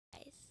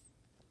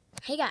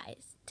Hey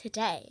guys,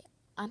 today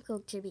I'm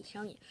going to be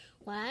showing you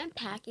what I'm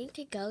packing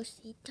to go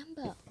see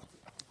Dumbo.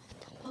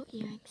 Dumbo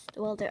earrings.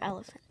 Well, they're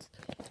elephants.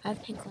 I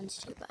have pink ones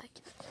too,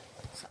 but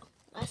so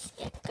let's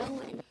get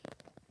going.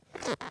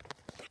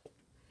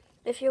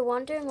 If you're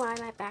wondering why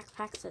my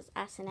backpack says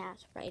S and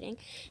S writing,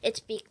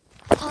 it's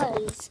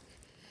because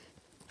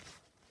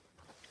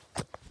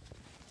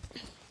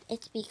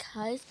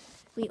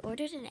we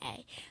ordered an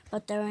A,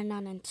 but there were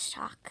none in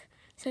stock.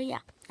 So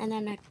yeah, and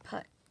then I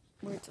put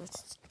words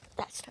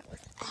that start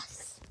with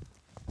S.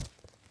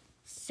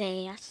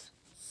 Sass,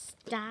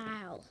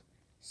 style,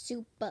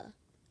 super,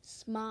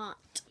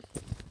 smart,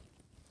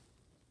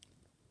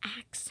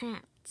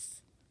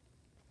 accents.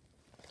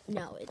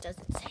 No, it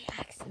doesn't say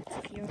accents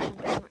if you're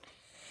wondering.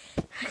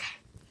 Okay,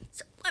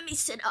 so let me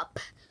sit up.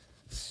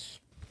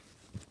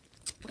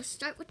 Let's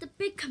start with the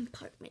big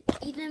compartment.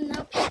 Even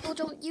though people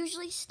don't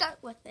usually start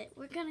with it,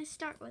 we're gonna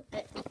start with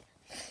it.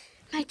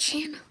 My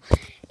channel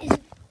is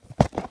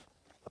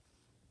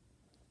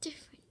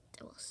different,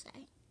 we'll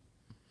say.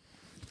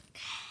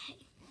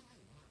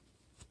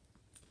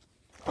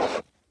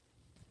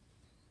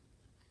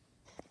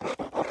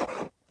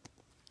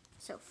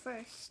 So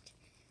first,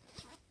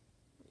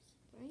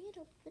 bring it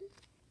open.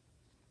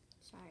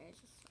 Sorry, I was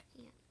just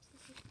looking at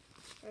something.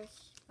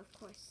 First, of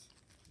course,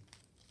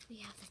 we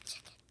have the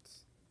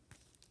tickets.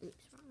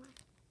 Oops, wrong one.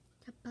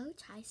 The Bow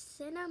Tie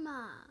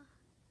Cinema.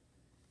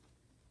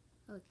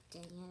 Oh,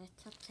 dang it,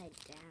 it's upside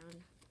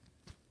down.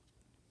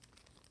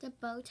 The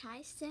Bow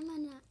Tie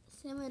Cinema.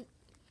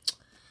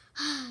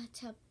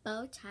 To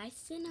Bow Tie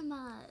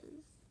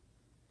Cinemas.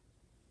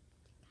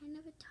 Kind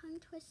of a tongue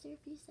twister if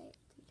you say it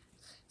 3 times.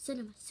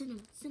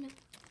 Cinema.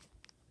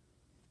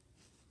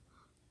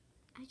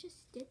 I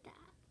just did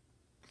that.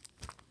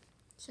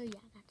 So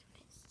yeah, that's what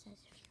it says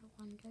if you're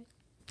wondering.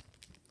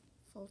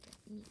 Fold it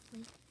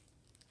neatly.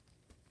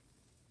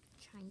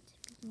 Trying to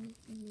be neat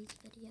in these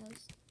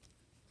videos.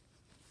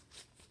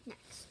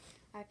 Next,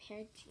 our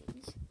pair of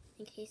jeans,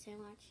 in case I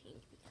want to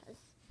change because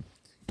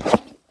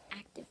I'm an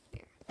active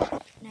wear,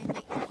 and I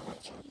might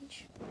want to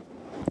change.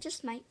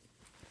 Just might.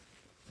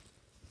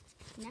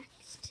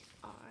 Next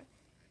are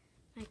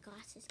my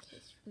glasses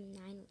case from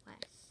 9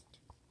 West.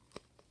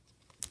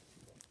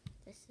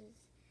 This is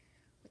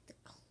what the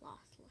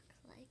cloth looks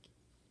like.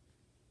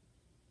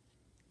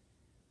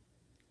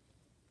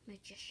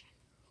 Magician.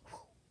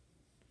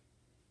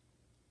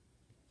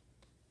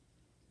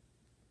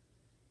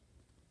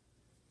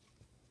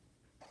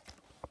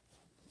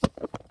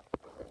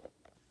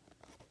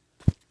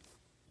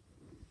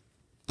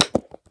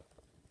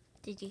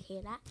 Did you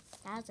hear that?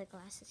 That was a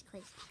glasses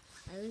case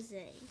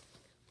closing.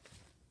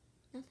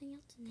 Nothing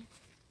else in there.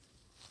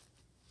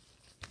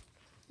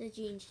 The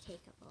jeans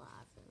take up a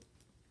lot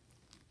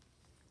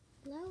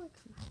of room. Lower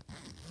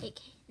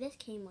compartment. This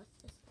came with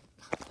this.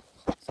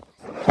 So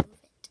let's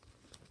move it.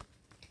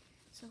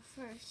 So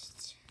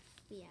first,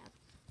 we have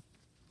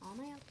all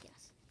my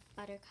LPS.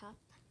 Buttercup.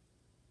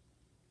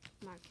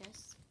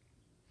 Marcus.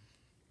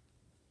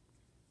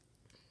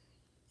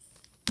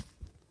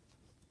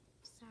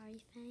 Sorry,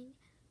 Fang.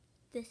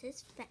 This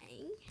is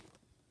Fang.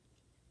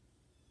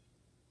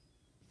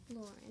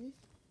 Lauren.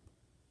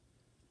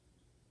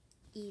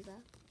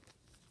 Eva.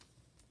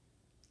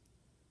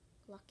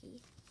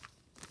 Lucky.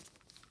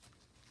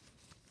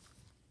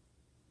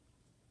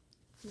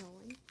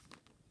 Nolan.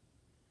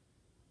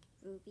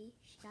 Ruby.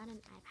 She got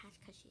an eye patch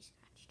because she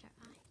scratched her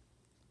eye.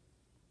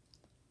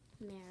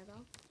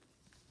 Maribel.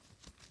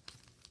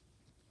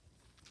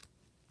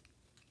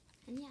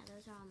 And yeah,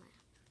 those are all my.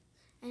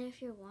 And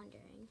if you're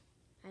wondering,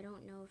 I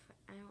don't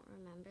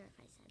remember if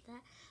I said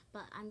that,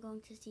 but I'm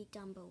going to see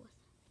Dumbo with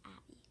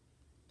Abby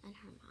and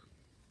her mom.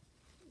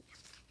 Yeah.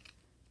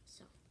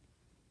 So,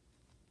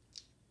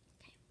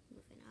 okay,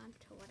 moving on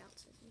to what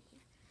else is in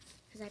here.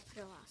 Because I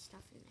put a lot of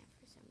stuff in there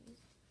for some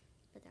reason.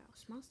 But they're all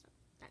small stuff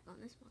that go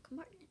in this small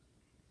compartment.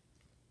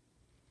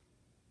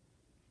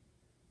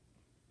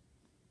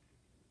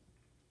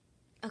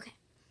 Okay,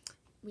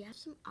 we have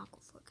some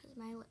Aquaphor because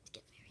my lips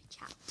get very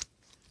chapped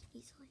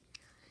easily.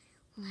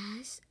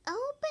 Let's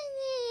open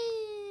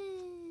it.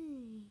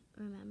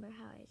 Remember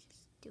how I was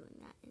just doing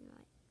that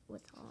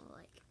with all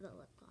the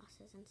lip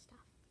glosses and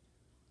stuff.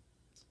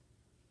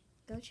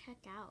 Go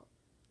check out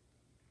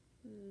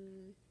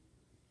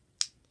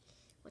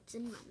what's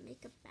in my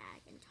makeup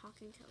bag and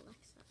talking to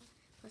Alexa,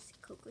 plus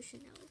Coco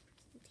Chanel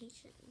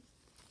presentation.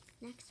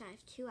 Next, I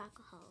have 2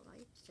 alcohol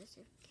wipes just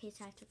in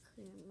case I have to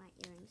clean my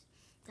earrings.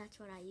 That's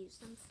what I use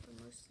them for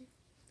mostly.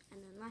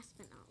 And then last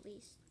but not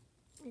least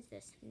is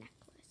this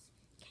necklace.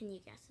 Can you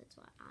guess it's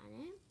what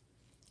on it?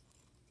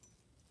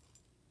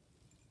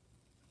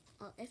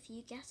 Well, if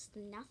you guessed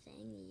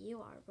nothing,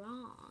 you are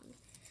wrong.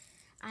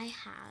 I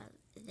have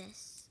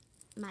this,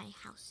 my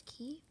house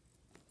key.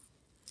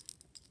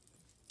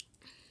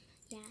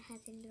 Yeah, it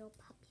has a little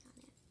puppy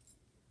on it.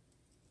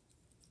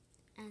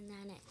 And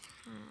then it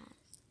has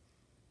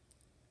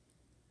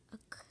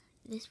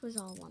this was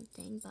all one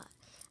thing, but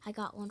I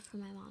got one for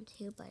my mom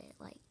too, but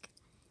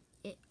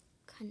it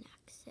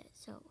connects it.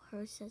 So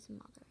hers says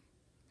mother,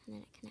 and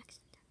then it connects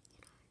it.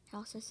 It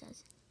also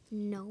says,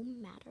 no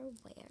matter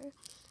where,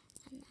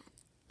 and then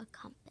a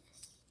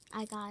compass.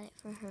 I got it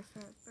for her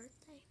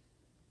birthday,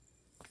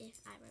 if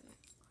I remember.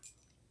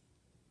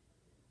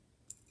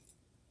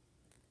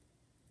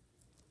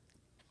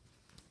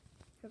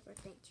 Her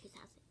birthday in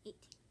 2018.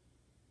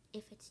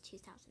 If it's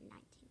 2019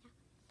 now,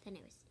 then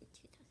it was in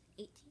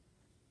 2018.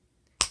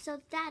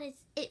 So that is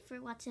it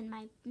for what's in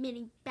my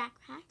mini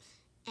backpack,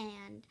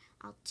 and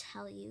I'll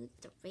tell you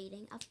the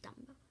rating of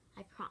Dumbo.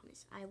 I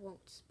promise I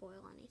won't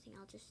spoil anything.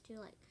 I'll just do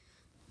like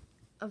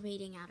a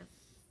rating out of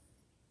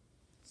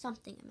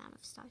something amount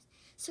of stars.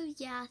 So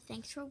yeah,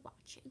 thanks for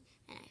watching,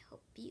 and I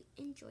hope you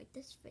enjoyed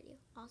this video.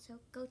 Also,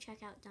 go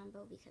check out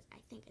Dumbo because I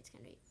think it's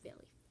going to be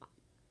really fun.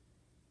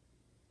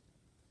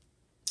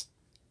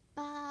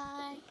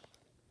 Bye!